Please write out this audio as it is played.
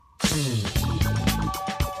And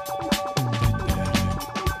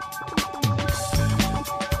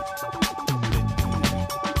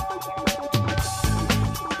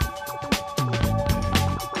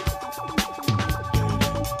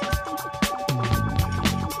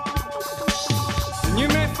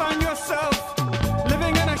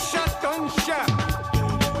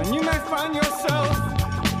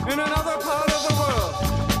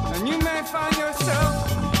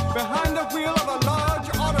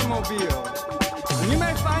you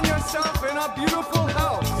may find yourself in a beautiful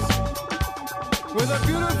house with a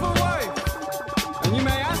beautiful wife. And you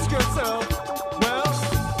may ask yourself, well,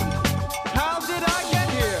 how did I get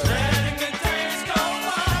here? Letting the days go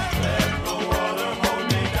by, let the water hold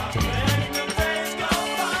me down. Letting the days go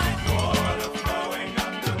by, water flowing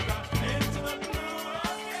underground into the blue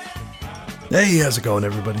again. Hey, how's it going,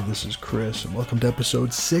 everybody? This is Chris, and welcome to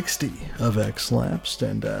episode 60 of X-Lapsed.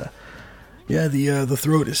 And yeah, the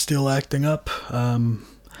throat is still acting up.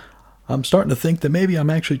 I'm starting to think that maybe I'm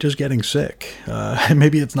actually just getting sick.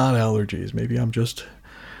 Maybe it's not allergies. Maybe I'm just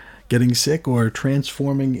getting sick or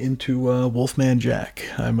transforming into Wolfman Jack.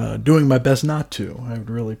 I'm doing my best not to. I would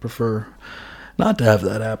really prefer not to have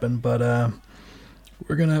that happen, but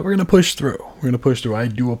we're gonna push through. We're gonna push through. I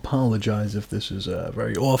do apologize if this is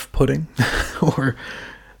very off-putting or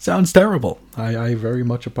sounds terrible. I very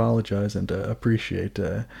much apologize and appreciate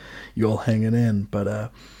you all hanging in.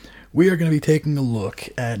 But we are going to be taking a look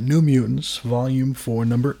at New Mutants, Volume 4,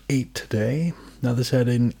 Number 8 today. Now, this had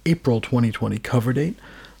an April 2020 cover date.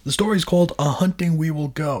 The story is called A Hunting We Will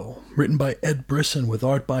Go, written by Ed Brisson with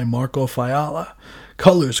art by Marco Fiala.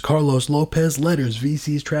 Colors, Carlos Lopez. Letters,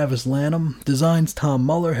 VC's Travis Lanham. Designs, Tom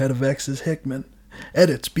Muller, head of X's Hickman.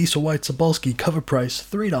 Edits, Bisa White Cebulski. Cover price,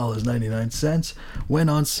 $3.99. Went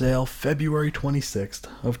on sale February 26th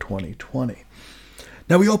of 2020.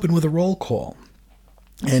 Now we open with a roll call.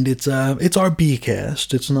 And it's our B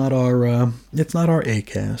cast. It's not our A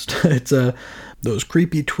cast. It's those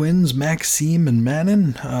creepy twins, Maxime and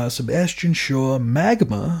Manon, Sebastian Shaw,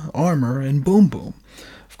 Magma, Armor, and Boom Boom.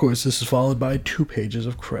 Of course, this is followed by 2 pages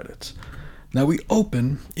of credits. Now we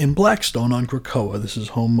open in Blackstone on Krakoa. This is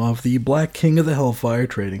home of the Black King of the Hellfire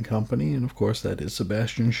Trading Company, and of course that is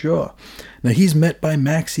Sebastian Shaw. Now he's met by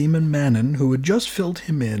Maxime and Manon, who had just filled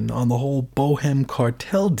him in on the whole Bohem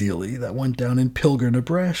cartel dealie that went down in Pilger,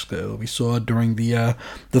 Nebraska. We saw during the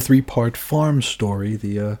 3-part farm story.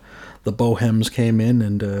 The Bohems came in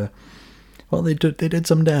and well, they did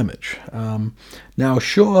some damage. Now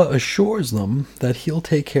Shaw assures them that he'll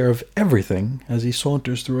take care of everything as he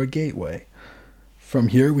saunters through a gateway. From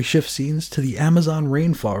here, we shift scenes to the Amazon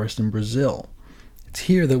rainforest in Brazil. It's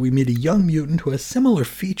here that we meet a young mutant who has similar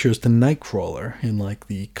features to Nightcrawler in like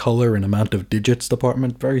the color and amount of digits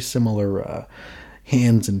department. Very similar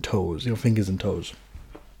hands and toes, fingers and toes.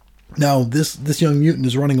 Now, this young mutant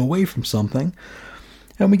is running away from something,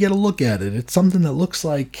 and we get a look at it. It's something that looks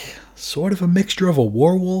like sort of a mixture of a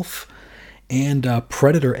werewolf and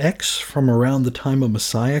Predator X from around the time of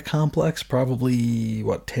Messiah Complex, probably,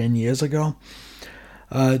 10 years ago?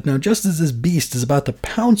 Now, just as this beast is about to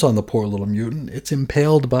pounce on the poor little mutant, it's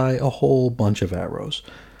impaled by a whole bunch of arrows.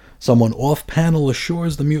 Someone off-panel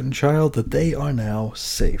assures the mutant child that they are now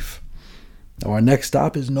safe. Now, our next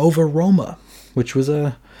stop is Nova Roma, which was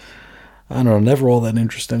never all that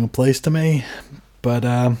interesting a place to me.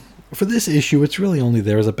 But for this issue, it's really only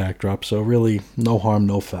there as a backdrop, so really no harm,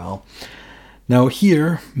 no foul. Now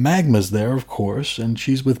here, Magma's there, of course, and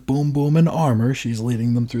she's with Boom Boom and Armor. She's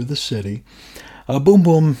leading them through the city. Boom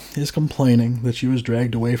Boom is complaining that she was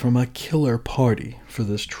dragged away from a killer party for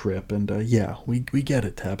this trip, and yeah, we get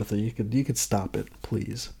it, Tabitha. You could stop it,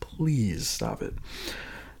 please stop it.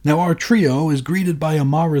 Now our trio is greeted by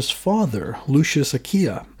Amara's father, Lucius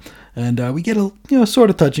Akia, and we get a sort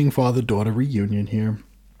of touching father-daughter reunion here,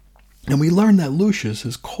 and we learn that Lucius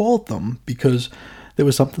has called them because there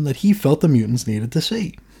was something that he felt the mutants needed to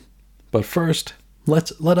see. But first,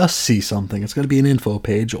 let us see something. It's going to be an info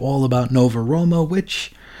page all about Nova Roma,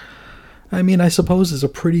 which, I suppose is a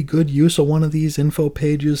pretty good use of one of these info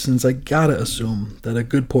pages, since I gotta assume that a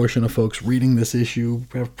good portion of folks reading this issue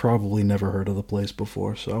have probably never heard of the place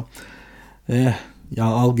before, so yeah,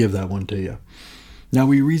 I'll give that one to you. Now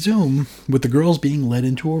we resume with the girls being led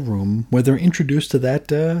into a room where they're introduced to that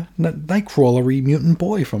Nightcrawler-y mutant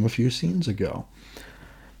boy from a few scenes ago.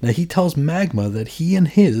 Now, he tells Magma that he and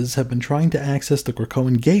his have been trying to access the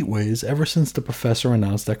Krakoan gateways ever since the professor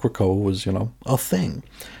announced that Krakoa was, a thing.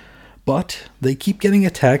 But they keep getting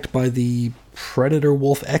attacked by the Predator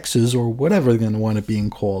Wolf X's, or whatever they're going to wind up being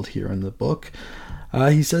called here in the book.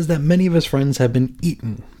 He says that many of his friends have been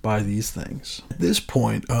eaten by these things. At this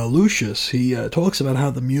point, Lucius, he talks about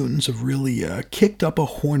how the mutants have really kicked up a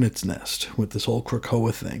hornet's nest with this whole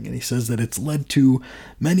Krakoa thing, and he says that it's led to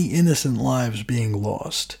many innocent lives being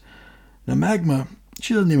lost. Now, Magma,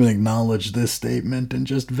 she doesn't even acknowledge this statement and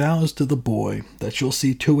just vows to the boy that she'll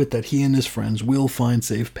see to it that he and his friends will find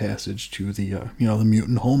safe passage to the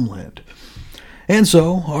mutant homeland. And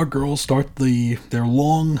so, our girls start their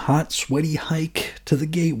long, hot, sweaty hike to the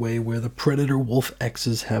gateway where the Predator Wolf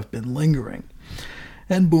X's have been lingering.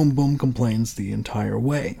 And Boom Boom complains the entire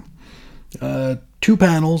way. 2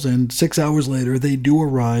 panels, and 6 hours later, they do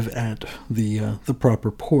arrive at the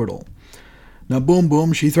proper portal. Now, Boom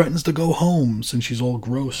Boom, she threatens to go home since she's all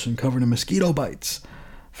gross and covered in mosquito bites.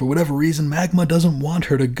 For whatever reason, Magma doesn't want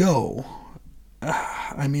her to go.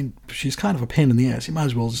 I mean, she's kind of a pain in the ass. You might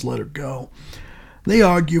as well just let her go. They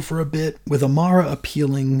argue for a bit, with Amara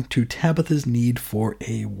appealing to Tabitha's need for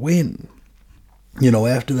a win.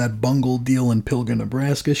 After that bungled deal in Pilgrim,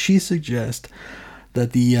 Nebraska, she suggests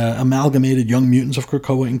that the Amalgamated Young Mutants of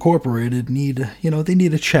Krakoa Incorporated need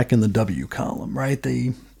a check in the W column, right?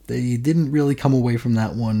 They didn't really come away from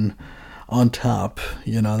that one on top.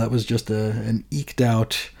 That was just an eked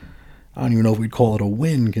out, I don't even know if we'd call it a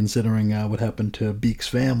win, considering what happened to Beak's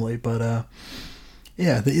family, but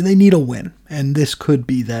they need a win, and this could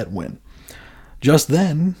be that win. Just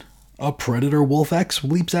then, a Predator Wolf X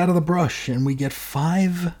leaps out of the brush, and we get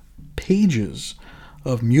 5 pages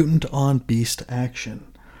of mutant on beast action.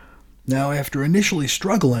 Now, after initially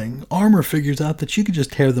struggling, Armor figures out that she could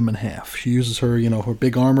just tear them in half. She uses her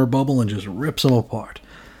big armor bubble and just rips them apart.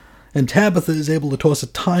 And Tabitha is able to toss a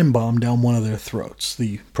time bomb down one of their throats,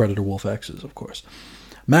 the Predator Wolf X's, of course.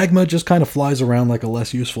 Magma just kind of flies around like a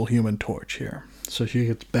less useful Human Torch here. So she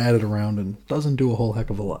gets batted around and doesn't do a whole heck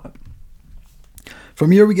of a lot.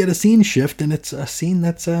 From here we get a scene shift, and it's a scene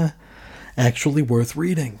that's actually worth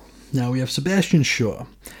reading. Now we have Sebastian Shaw.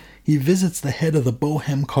 He visits the head of the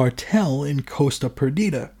Bohem cartel in Costa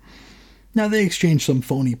Perdida. Now they exchange some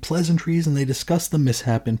phony pleasantries, and they discuss the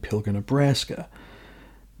mishap in Pilgrim, Nebraska.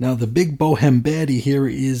 Now the big Bohem baddie here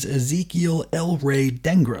is Ezekiel El Rey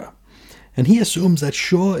Dengra, and he assumes that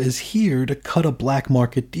Shaw is here to cut a black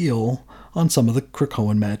market deal on some of the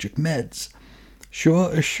Krakoan magic meds. Shaw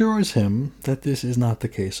assures him that this is not the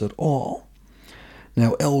case at all.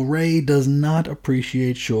 Now, El Rey does not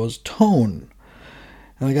appreciate Shaw's tone.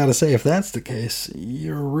 And I gotta say, if that's the case,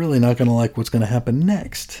 you're really not gonna like what's gonna happen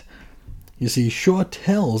next. You see, Shaw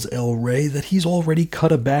tells El Rey that he's already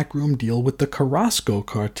cut a backroom deal with the Carrasco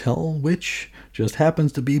cartel, which just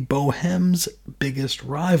happens to be Bohem's biggest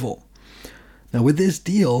rival. Now, with this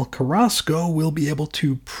deal, Carrasco will be able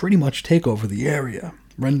to pretty much take over the area,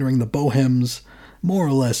 rendering the Bohems more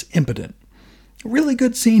or less impotent. A really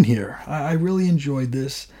good scene here. I really enjoyed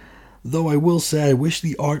this, though I will say I wish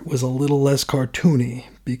the art was a little less cartoony,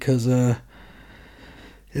 because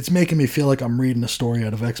it's making me feel like I'm reading a story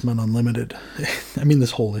out of X-Men Unlimited. I mean,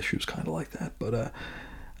 this whole issue is kind of like that, but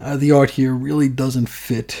the art here really doesn't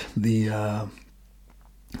fit the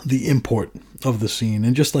import of the scene,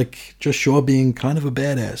 and just Shaw being kind of a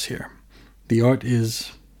badass here. The art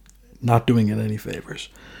is not doing it any favors.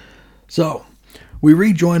 So, we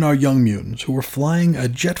rejoin our young mutants, who are flying a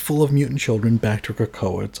jet full of mutant children back to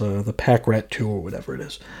Krakoa. It's the Pack Rat 2 or whatever it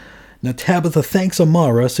is. Now, Tabitha thanks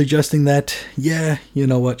Amara, suggesting that, you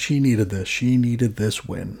know what, she needed this. She needed this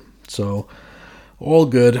win. So, all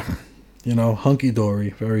good.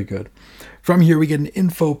 Hunky-dory. Very good. From here, we get an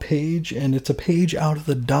info page, and it's a page out of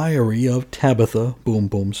the diary of Tabitha Boom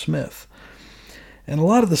Boom Smith. And a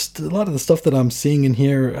lot of the stuff that I'm seeing in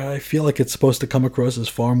here, I feel like it's supposed to come across as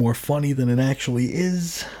far more funny than it actually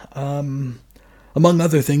is. Among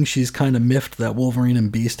other things, she's kind of miffed that Wolverine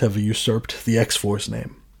and Beast have usurped the X-Force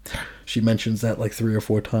name. She mentions that like 3 or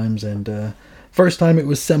 4 times, and first time it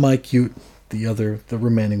was semi-cute. The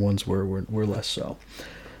remaining ones were less so.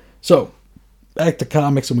 So, back to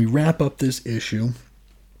comics, and we wrap up this issue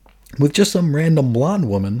with just some random blonde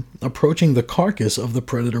woman approaching the carcass of the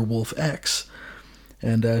Predator Wolf X.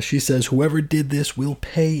 And she says, whoever did this will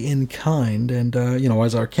pay in kind. And,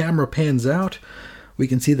 as our camera pans out, we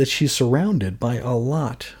can see that she's surrounded by a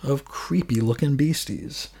lot of creepy-looking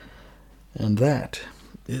beasties. And that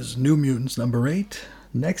is New Mutants number 8.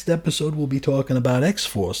 Next episode, we'll be talking about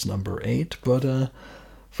X-Force number 8. But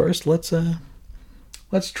first, let's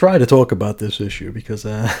try to talk about this issue, because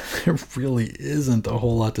there really isn't a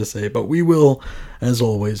whole lot to say. But we will, as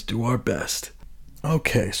always, do our best.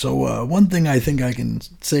 Okay, so one thing I think I can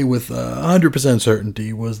say with 100%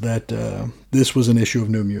 certainty was that this was an issue of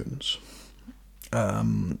New Mutants.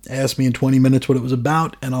 Ask me in 20 minutes what it was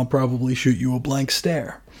about, and I'll probably shoot you a blank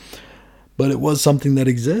stare. But it was something that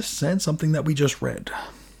exists and something that we just read.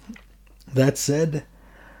 That said,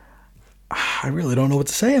 I really don't know what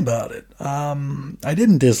to say about it. I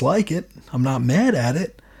didn't dislike it. I'm not mad at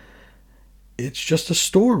it. It's just a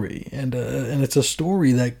story, and it's a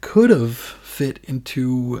story that could have fit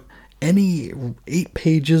into any 8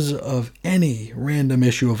 pages of any random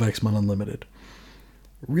issue of X-Men Unlimited.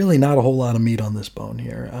 Really not a whole lot of meat on this bone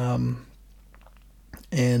here.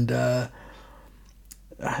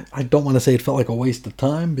 I don't want to say it felt like a waste of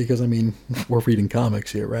time, because, I mean, we're reading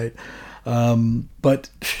comics here, right?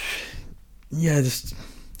 But, yeah, just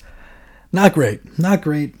not great.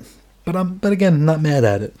 But again, not mad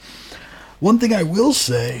at it. One thing I will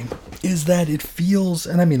say is that it feels,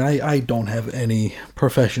 and I mean, I don't have any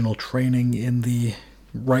professional training in the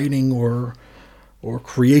writing or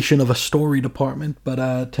creation of a story department,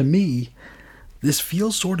 but to me, this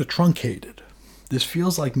feels sort of truncated. This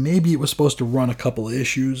feels like maybe it was supposed to run a couple of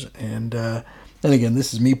issues, and again,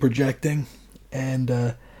 this is me projecting, and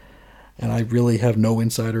I really have no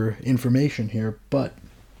insider information here, but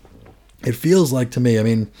it feels like to me, I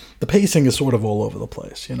mean, the pacing is sort of all over the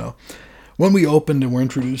place, you know. When we opened and were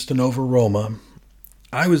introduced to Nova Roma,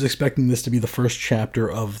 I was expecting this to be the first chapter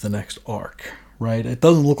of the next arc, right? It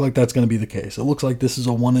doesn't look like that's going to be the case. It looks like this is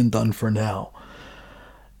a one and done for now.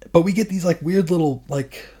 But we get these like weird little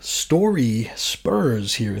like story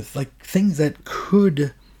spurs here, like things that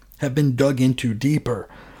could have been dug into deeper.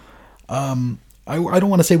 I don't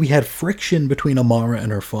want to say we had friction between Amara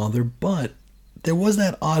and her father, but there was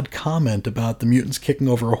that odd comment about the mutants kicking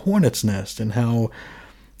over a hornet's nest and how,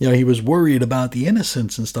 you know, he was worried about the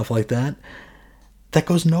innocents and stuff like that. That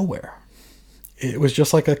goes nowhere. It was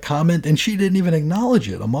just like a comment, and she didn't even acknowledge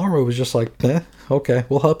it. Amara was just like, okay,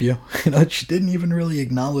 we'll help you. You know, she didn't even really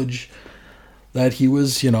acknowledge that he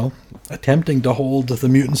was, you know, attempting to hold the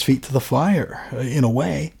mutants' feet to the fire, in a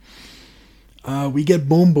way. We get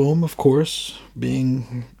Boom Boom, of course,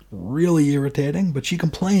 being really irritating, but she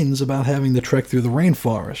complains about having to trek through the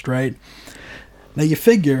rainforest, right? Now you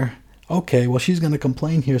figure, okay, well, she's going to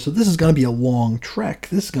complain here, so this is going to be a long trek.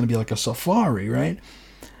 This is going to be like a safari, right?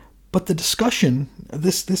 But the discussion,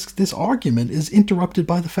 this argument is interrupted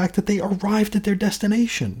by the fact that they arrived at their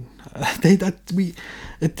destination.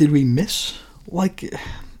 Did we miss? Like,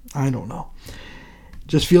 I don't know.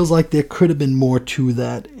 Just feels like there could have been more to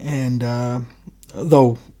that. And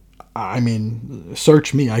though, I mean,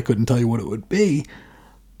 search me, I couldn't tell you what it would be.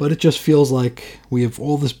 But it just feels like we have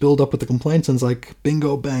all this build up with the complaints, and it's like,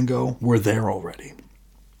 bingo, bango, we're there already.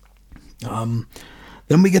 Then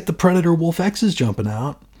we get the Predator Wolf X's jumping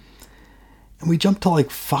out. And we jump to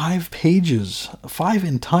like 5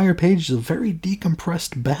 entire pages of very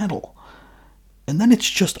decompressed battle. And then it's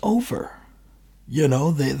just over. You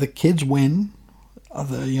know, the kids win.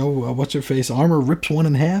 What's her face? Armor rips one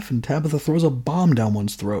in half, and Tabitha throws a bomb down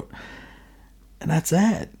one's throat. And that's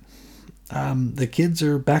that. The kids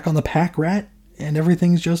are back on the pack rat, and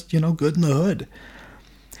everything's just, you know, good in the hood.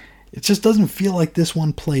 It just doesn't feel like this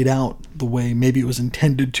one played out the way maybe it was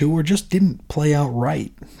intended to, or just didn't play out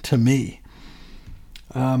right to me.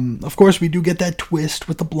 Of course, we do get that twist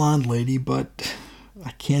with the blonde lady, but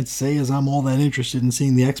I can't say as I'm all that interested in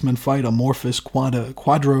seeing the X-Men fight amorphous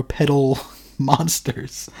quadrupedal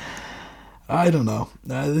monsters. I don't know.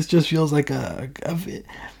 This just feels like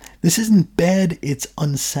this isn't bad, it's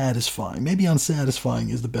unsatisfying. Maybe unsatisfying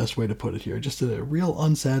is the best way to put it here. Just a real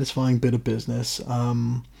unsatisfying bit of business.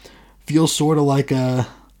 Feels sort of like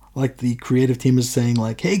the creative team is saying,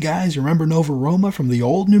 like, hey guys, you remember Nova Roma from the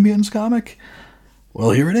old New Mutants comic?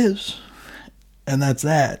 Well, here it is. And that's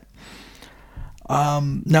that.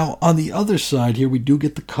 Now, on the other side here, we do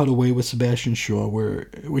get the cutaway with Sebastian Shaw,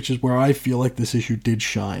 which is where I feel like this issue did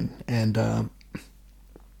shine. And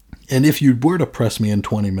if you were to press me in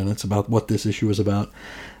 20 minutes about what this issue is about,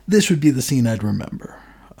 this would be the scene I'd remember.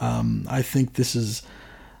 I think this is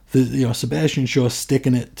Sebastian Shaw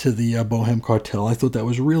sticking it to the Bohem Cartel. I thought that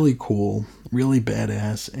was really cool, really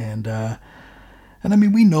badass. And I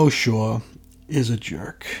mean, we know Shaw is a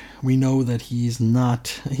jerk. We know that he's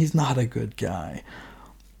not a good guy.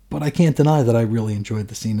 But I can't deny that I really enjoyed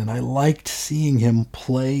the scene, and I liked seeing him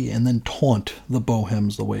play and then taunt the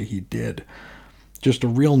Bohems the way he did. Just a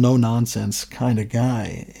real no-nonsense kind of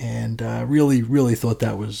guy, and really, really thought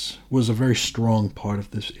that was a very strong part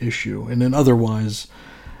of this issue, and an otherwise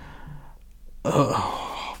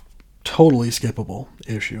totally skippable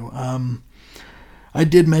issue. I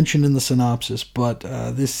did mention in the synopsis, but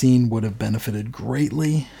this scene would have benefited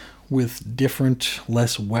greatly with different,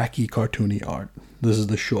 less wacky, cartoony art. This is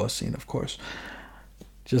the Shaw scene, of course.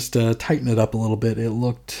 just tighten it up a little bit. It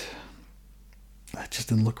just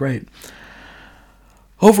didn't look great.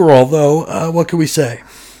 Overall, though, what can we say?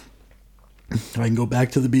 I can go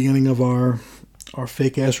back to the beginning of our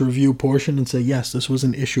fake-ass review portion and say, yes, this was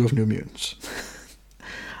an issue of New Mutants.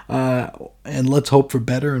 And let's hope for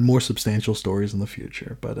better and more substantial stories in the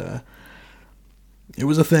future. But it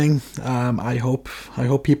was a thing. I hope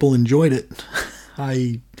people enjoyed it.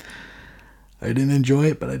 I didn't enjoy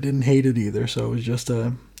it, but I didn't hate it either. So it was just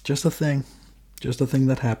a thing. Just a thing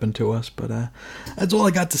that happened to us. But that's all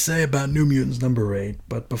I got to say about New Mutants number 8.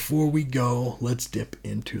 But before we go, let's dip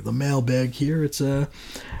into the mailbag here. I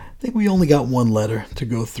think we only got one letter to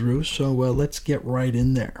go through, so let's get right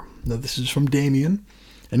in there. Now, this is from Damien,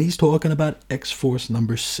 and he's talking about X-Force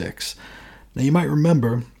number 6. Now, you might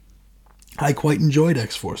remember, I quite enjoyed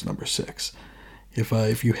X-Force number 6.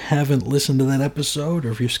 If you haven't listened to that episode,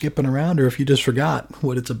 or if you're skipping around, or if you just forgot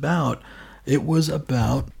what it's about, it was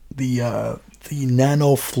about the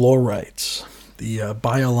nanofluorites, the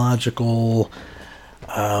biological,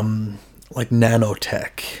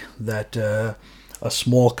 nanotech that a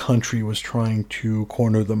small country was trying to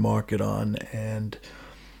corner the market on, and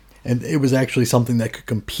it was actually something that could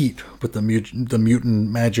compete with the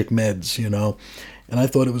mutant magic meds, And I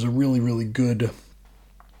thought it was a really, really good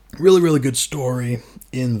story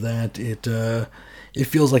in that it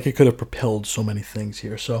feels like it could have propelled so many things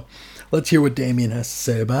here. So let's hear what Damien has to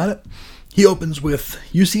say about it. He opens with,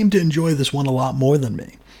 "You seem to enjoy this one a lot more than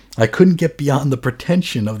me. I couldn't get beyond the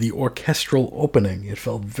pretension of the orchestral opening. It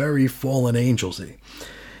felt very Fallen Angels-y."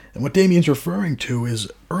 And what Damien's referring to is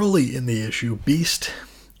early in the issue, Beast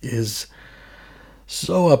is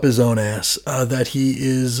so up his own ass that he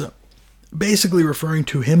is basically referring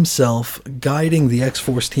to himself guiding the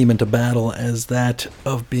X-Force team into battle as that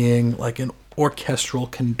of being like an orchestral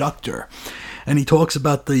conductor. And he talks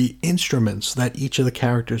about the instruments that each of the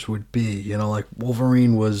characters would be. Like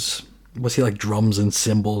Wolverine was he like drums and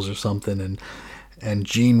cymbals or something, and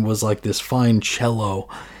Jean was like this fine cello.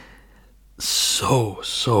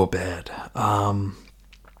 So bad. And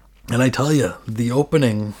I tell you, the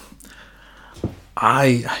opening,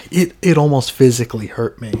 it almost physically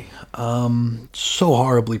hurt me. So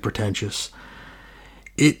horribly pretentious.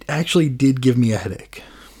 It actually did give me a headache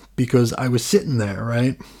because I was sitting there,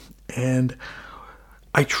 right? And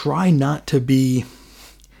I try not to be,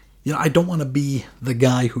 I don't want to be the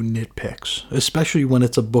guy who nitpicks, especially when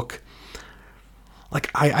it's a book. Like,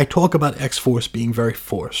 I talk about X-Force being very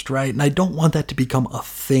forced, right? And I don't want that to become a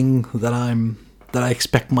thing that I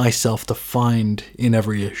expect myself to find in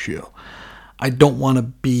every issue. I don't want to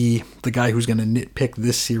be the guy who's going to nitpick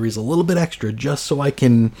this series a little bit extra just so I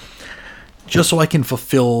can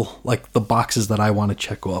fulfill like the boxes that I want to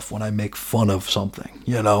check off when I make fun of something,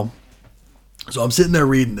 So I'm sitting there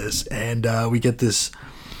reading this, and we get this,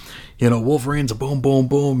 Wolverine's a boom, boom,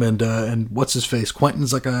 boom, and what's his face?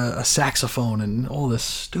 Quentin's like a saxophone and all this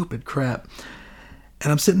stupid crap.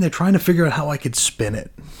 And I'm sitting there trying to figure out how I could spin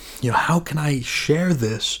it. How can I share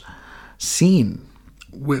this scene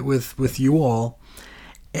with you all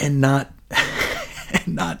and not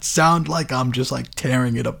sound like I'm just like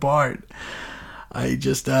tearing it apart.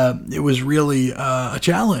 It was really a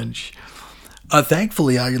challenge.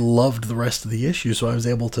 Thankfully, I loved the rest of the issue, so I was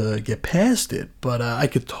able to get past it. But I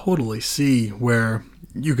could totally see where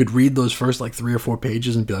you could read those first like 3 or 4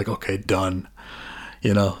 pages and be like, okay, done.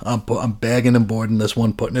 I'm bagging and boarding this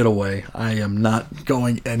one, putting it away. I am not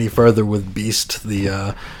going any further with Beast,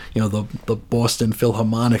 the Boston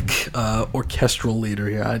Philharmonic orchestral leader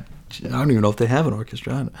here. I don't even know if they have an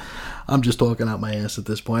orchestra. I'm just talking out my ass at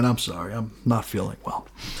this point. I'm sorry. I'm not feeling well.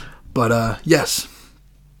 But yes,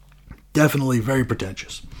 definitely very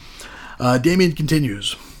pretentious. Damien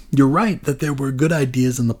continues, "You're right that there were good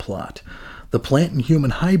ideas in the plot. The plant and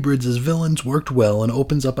human hybrids as villains worked well and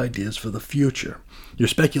opens up ideas for the future. Your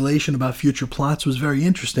speculation about future plots was very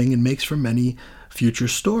interesting and makes for many future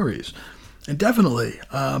stories." And definitely,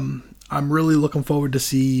 I'm really looking forward to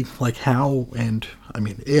see like how and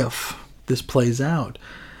if this plays out.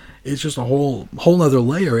 It's just a whole other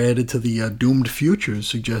layer added to the doomed futures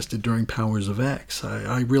suggested during Powers of X.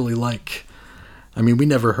 I really like. We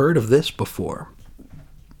never heard of this before.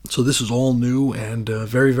 So this is all new and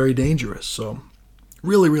very, very dangerous. So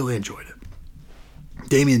really, really enjoyed it.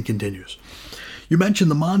 Damien continues. "You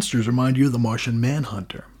mentioned the monsters remind you of the Martian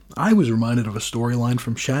Manhunter. I was reminded of a storyline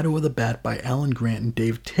from Shadow of the Bat by Alan Grant and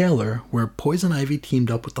Dave Taylor, where Poison Ivy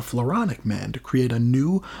teamed up with the Floronic Man to create a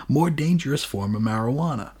new, more dangerous form of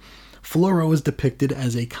marijuana. Fluoro is depicted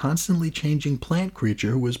as a constantly changing plant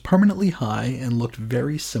creature who was permanently high and looked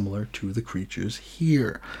very similar to the creatures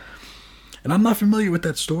here." And I'm not familiar with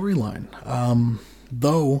that storyline.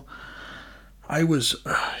 Though I was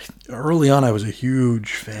early on, I was a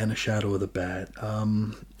huge fan of Shadow of the Bat.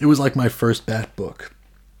 It was like my first Bat book,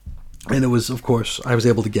 and it was, of course, I was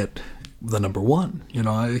able to get the number one. You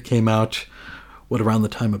know, it came out around the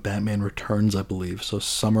time of Batman Returns, I believe. So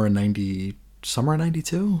summer of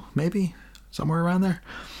 '92, maybe somewhere around there.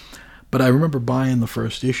 But I remember buying the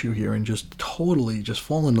first issue here and just totally just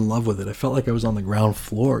falling in love with it. I felt like I was on the ground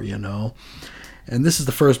floor, you know. And this is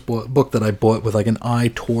the first book that I bought with like an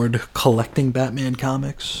eye toward collecting Batman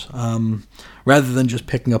comics, rather than just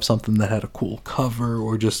picking up something that had a cool cover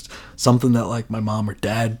or just something that like my mom or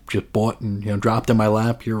dad just bought and, you know, dropped in my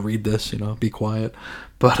lap. Here, read this, you know, be quiet.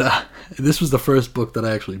 But this was the first book that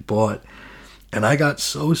I actually bought, and I got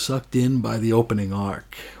so sucked in by the opening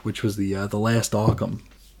arc, which was the Last Arkham.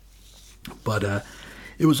 But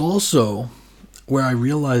it was also where I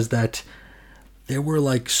realized that there were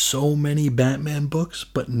like so many Batman books,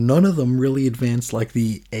 but none of them really advanced like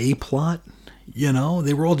the A plot. You know,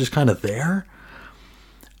 they were all just kind of there.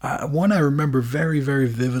 One I remember very, very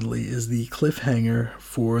vividly is the cliffhanger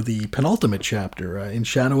for the penultimate chapter in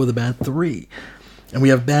Shadow of the Bat 3. And we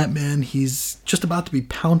have Batman, he's just about to be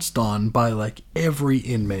pounced on by like every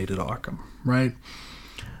inmate at Arkham, right?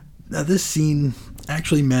 Now this scene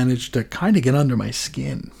actually managed to kind of get under my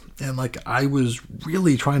skin. And like I was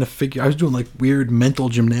really trying to I was doing like weird mental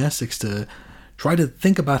gymnastics to try to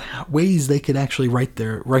think about ways they could actually write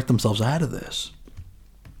themselves out of this.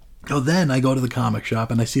 So then I go to the comic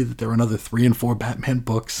shop and I see that there are another 3 and 4 Batman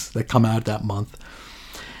books that come out that month.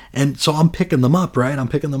 And so I'm picking them up, right? I'm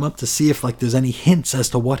picking them up to see if like there's any hints as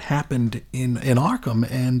to what happened in Arkham,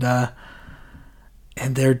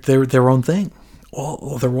 and they're their own thing.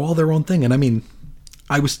 They're all their own thing. And I mean,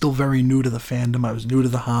 I was still very new to the fandom. I was new to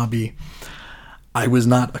the hobby. I was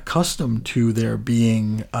not accustomed to there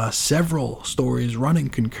being several stories running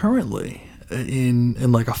concurrently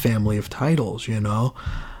in like a family of titles, you know.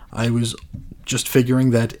 I was just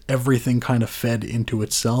figuring that everything kind of fed into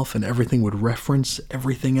itself and everything would reference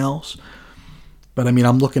everything else. But I mean,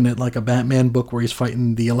 I'm looking at like a Batman book where he's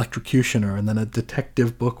fighting the Electrocutioner, and then a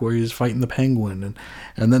detective book where he's fighting the Penguin,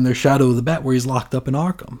 and then there's Shadow of the Bat where he's locked up in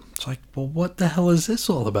Arkham. It's like, well, what the hell is this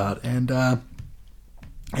all about? And I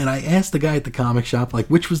asked the guy at the comic shop, like,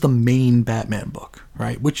 which was the main Batman book,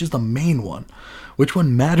 right? Which is the main one? Which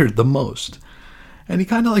one mattered the most? And he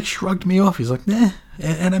kind of like shrugged me off. He's like, nah.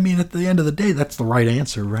 And I mean, at the end of the day, that's the right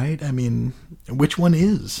answer, right? I mean, which one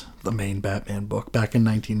is the main Batman book back in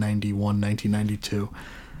 1991, 1992?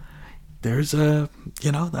 There's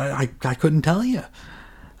I couldn't tell you.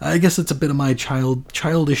 I guess it's a bit of my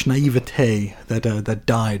childish naivete that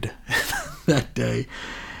died that day.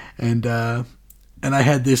 And I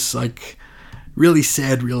had this like really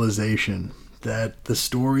sad realization that the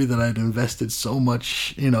story that I'd invested so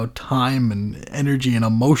much, you know, time and energy and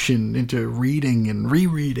emotion into reading and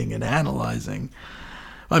rereading and analyzing.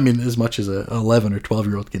 I mean, as much as a 11 or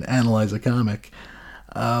 12-year-old can analyze a comic,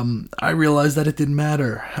 I realized that it didn't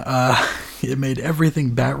matter. It made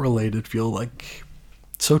everything Bat-related feel like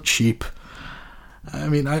so cheap. I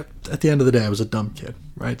mean, at the end of the day, I was a dumb kid,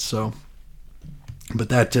 right? So, but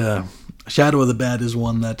that Shadow of the Bat is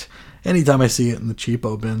one that anytime I see it in the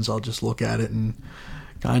cheapo bins, I'll just look at it and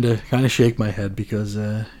kind of shake my head, because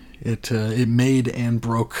it made and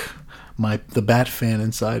broke the Bat fan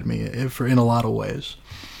inside me in a lot of ways.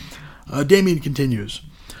 Damian continues,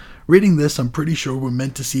 reading this, I'm pretty sure we're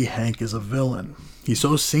meant to see Hank as a villain. He's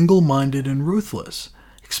so single-minded and ruthless.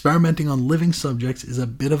 Experimenting on living subjects is a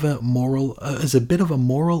bit of a moral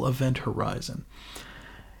event horizon.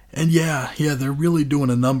 And yeah, they're really doing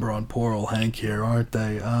a number on poor old Hank here, aren't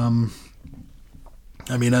they?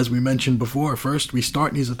 I mean, as we mentioned before, first we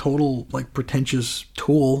start and he's a total, like, pretentious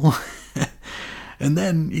tool. And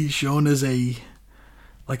then he's shown as a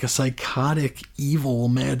psychotic, evil,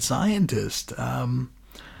 mad scientist. And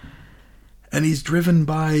he's driven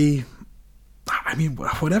by, I mean,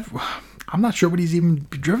 whatever. I'm not sure what he's even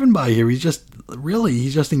driven by here. He's just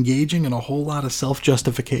engaging in a whole lot of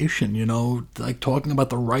self-justification, you know, like talking about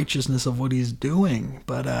the righteousness of what he's doing.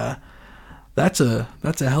 But that's a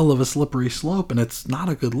hell of a slippery slope, and it's not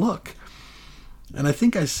a good look. And I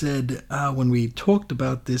think I said when we talked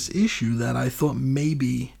about this issue that I thought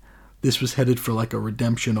maybe this was headed for like a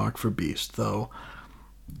redemption arc for Beast, though.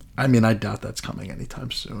 I mean, I doubt that's coming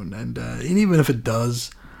anytime soon. And even if it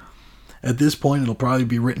does, at this point, it'll probably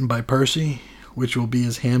be written by Percy, which will be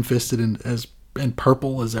as ham-fisted and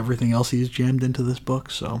purple as everything else he's jammed into this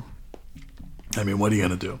book. So, I mean, what are you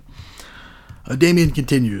going to do? Damian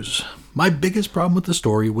continues, my biggest problem with the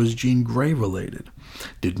story was Jean Grey related.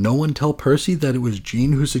 Did no one tell Percy that it was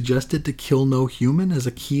Jean who suggested to kill no human as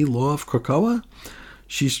a key law of Krakoa?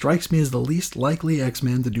 She strikes me as the least likely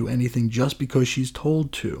X-Man to do anything just because she's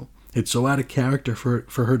told to. It's so out of character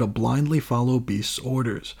for her to blindly follow Beast's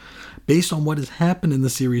orders. Based on what has happened in the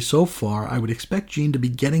series so far, I would expect Jean to be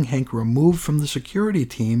getting Hank removed from the security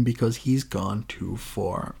team because he's gone too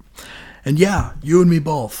far. And yeah, you and me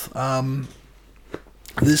both.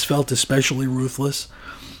 This felt especially ruthless.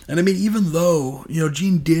 And I mean, even though,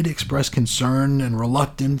 Jean did express concern and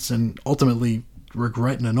reluctance and ultimately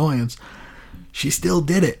regret and annoyance, she still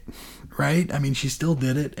did it, right? I mean, she still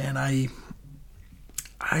did it, and I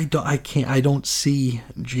don't see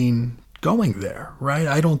Jean going there, right?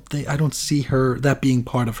 I don't see her, that being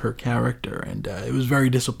part of her character, and it was very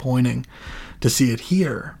disappointing to see it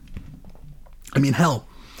here. I mean, hell,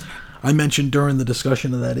 I mentioned during the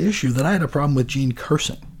discussion of that issue that I had a problem with Jean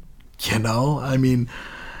cursing, I mean,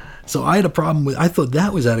 so I had a problem with, I thought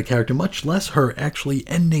that was out of character, much less her actually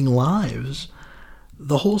ending lives.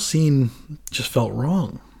 The whole scene just felt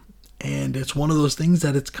wrong, and it's one of those things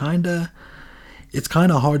that it's kind of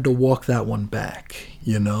hard to walk that one back,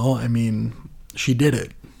 I mean, she did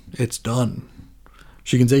it. It's done.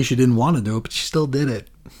 She can say she didn't want to do it, but she still did it,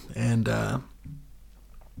 and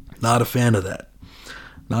not a fan of that.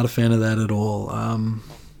 Not a fan of that at all.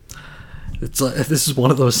 It's like, this is one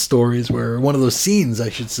of those stories one of those scenes, I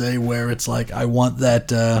should say, where it's like, I want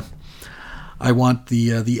the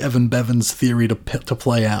Evan Bevins theory to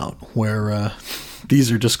play out, where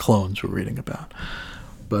these are just clones we're reading about.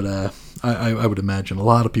 But I would imagine a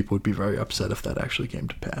lot of people would be very upset if that actually came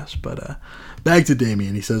to pass. But back to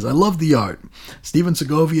Damian, he says, I love the art. Steven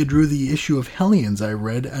Segovia drew the issue of Hellions I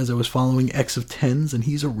read as I was following X of Tens, and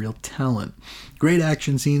he's a real talent. Great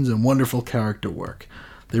action scenes and wonderful character work.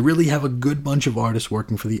 They really have a good bunch of artists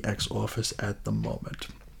working for the X office at the moment.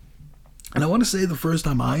 And I want to say the first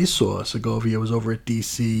time I saw Segovia was over at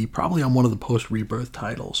DC, probably on one of the post-Rebirth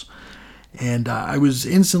titles. And I was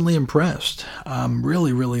instantly impressed.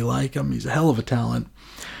 Really, really like him. He's a hell of a talent.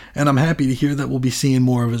 And I'm happy to hear that we'll be seeing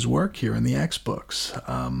more of his work here in the X books.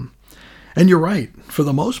 And you're right. For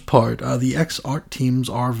the most part, the X art teams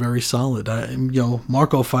are very solid.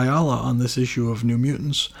 Marco Fiala on this issue of New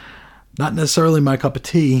Mutants, not necessarily my cup of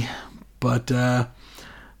tea, but at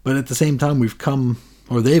the same time, they've come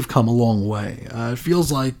a long way. It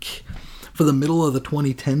feels like for the middle of the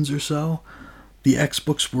 2010s or so, the X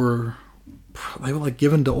books were like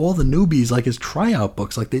given to all the newbies like as tryout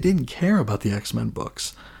books. Like they didn't care about the X-Men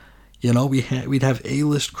books. We'd have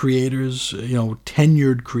A-list creators,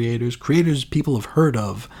 tenured creators people have heard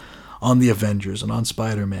of on the Avengers and on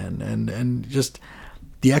Spider-Man, and just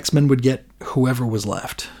the X-Men would get whoever was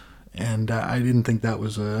left. And I didn't think that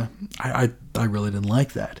was I really didn't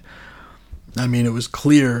like that. I mean, it was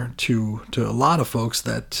clear to a lot of folks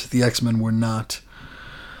that the X-Men were not.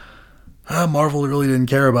 Marvel really didn't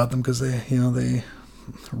care about them because they didn't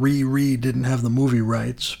have the movie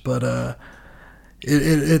rights, but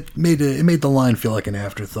it made the line feel like an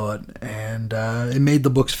afterthought, and it made the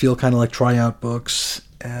books feel kind of like tryout books.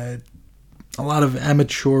 A lot of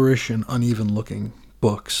amateurish and uneven looking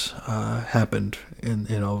books happened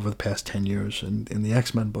in over the past 10 years in the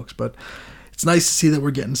X-Men books, but it's nice to see that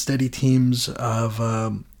we're getting steady teams of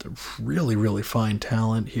really, really fine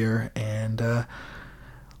talent here, and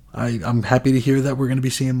I'm happy to hear that we're going to be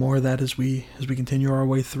seeing more of that as we continue our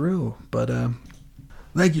way through. But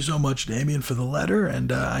thank you so much, Damian, for the letter,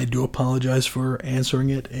 and I do apologize for answering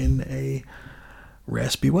it in a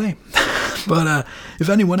raspy way. But if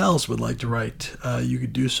anyone else would like to write, you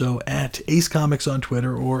could do so at Ace Comics on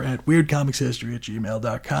Twitter or at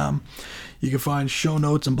weirdcomicshistory@gmail.com. You can find show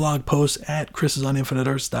notes and blog posts at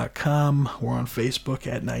chrisisoninfiniteearths.com. We're on Facebook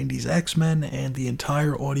at 90s X-Men, and the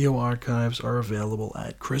entire audio archives are available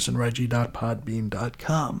at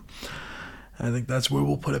chrisandreggie.podbean.com. I think that's where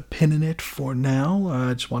we'll put a pin in it for now.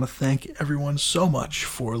 I just want to thank everyone so much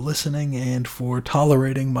for listening and for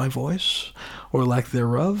tolerating my voice, or lack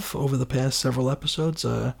thereof, over the past several episodes.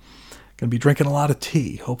 Going to be drinking a lot of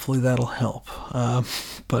tea. Hopefully that'll help.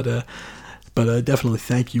 But definitely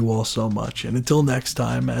thank you all so much. And until next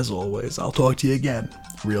time, as always, I'll talk to you again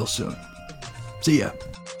real soon. See ya.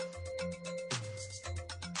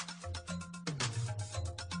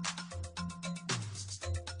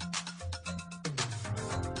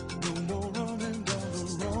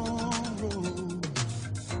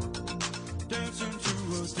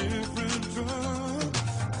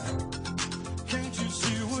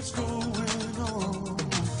 Going on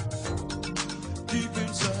deep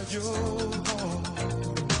inside your